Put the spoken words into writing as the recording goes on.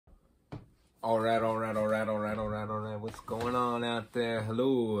All right. What's going on out there?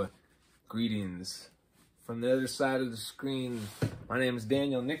 Hello. Greetings. From the other side of the screen, my name is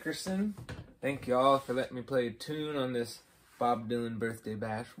Daniel Nickerson. Thank you all for letting me play a tune on this Bob Dylan birthday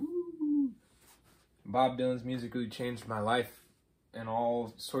bash. Woo! Bob Dylan's music really changed my life in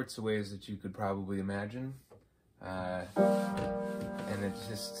all sorts of ways that you could probably imagine. And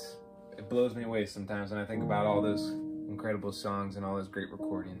it blows me away sometimes when I think about all those incredible songs and all those great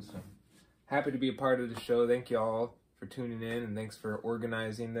recordings. So, happy to be a part of the show. Thank you all for tuning in, and thanks for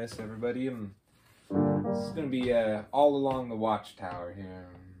organizing this, everybody. And this is going to be all along the Watchtower here.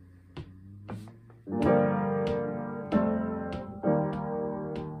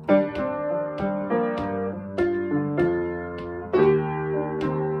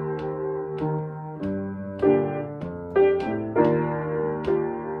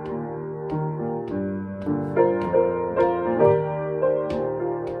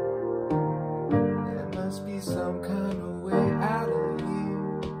 Some kind of way out of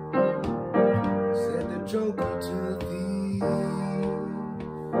here, said the joker to the thief.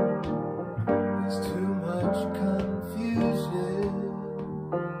 There's too much confusion,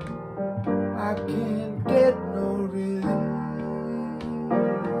 I can't get no relief.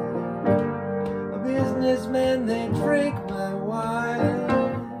 A businessman, they drink my wine,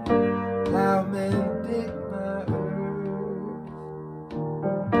 plowmen dig my earth,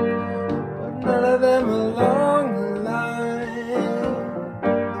 but none of them along the line,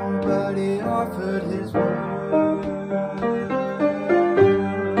 nobody offered his word.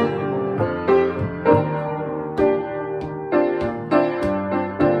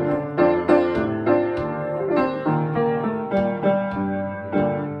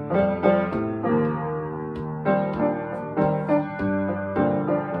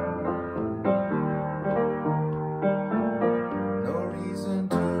 No reason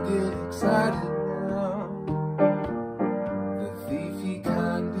to get excited.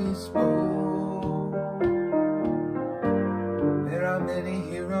 There are many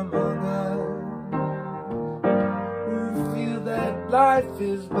here among us who feel that life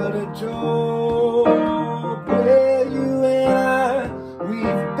is but a joke. Well, you and I,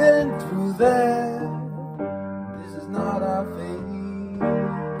 we've been through that. This is not our fate,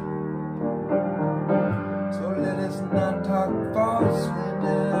 so let us not talk falsely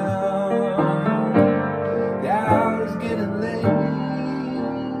now. The hour's getting late.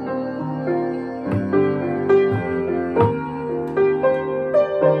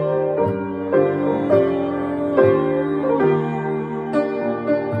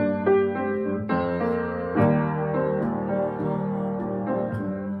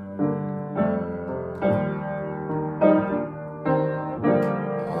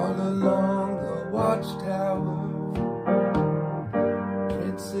 Along the Watchtower,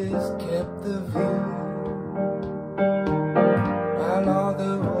 princes kept the view, while all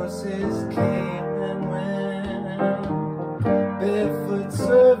the horses came and went, barefoot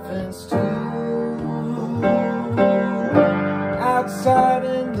servants too. Outside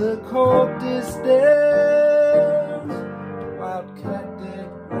in the cold distance, wildcat did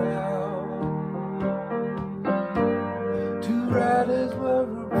growl. Two riders were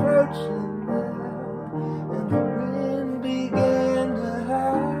approaching now, and the wind began to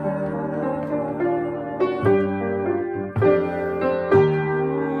howl.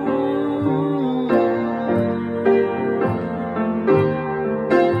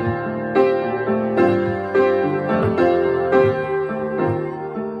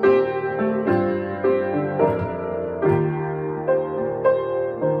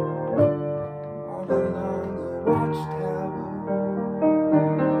 All along the Watchtower,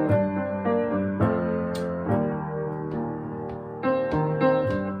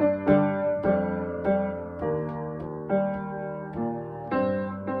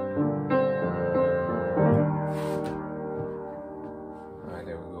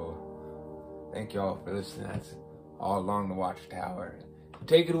 there we go. Thank you all for listening. That's All Along the Watchtower.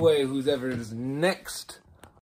 Take it away, who's ever is next.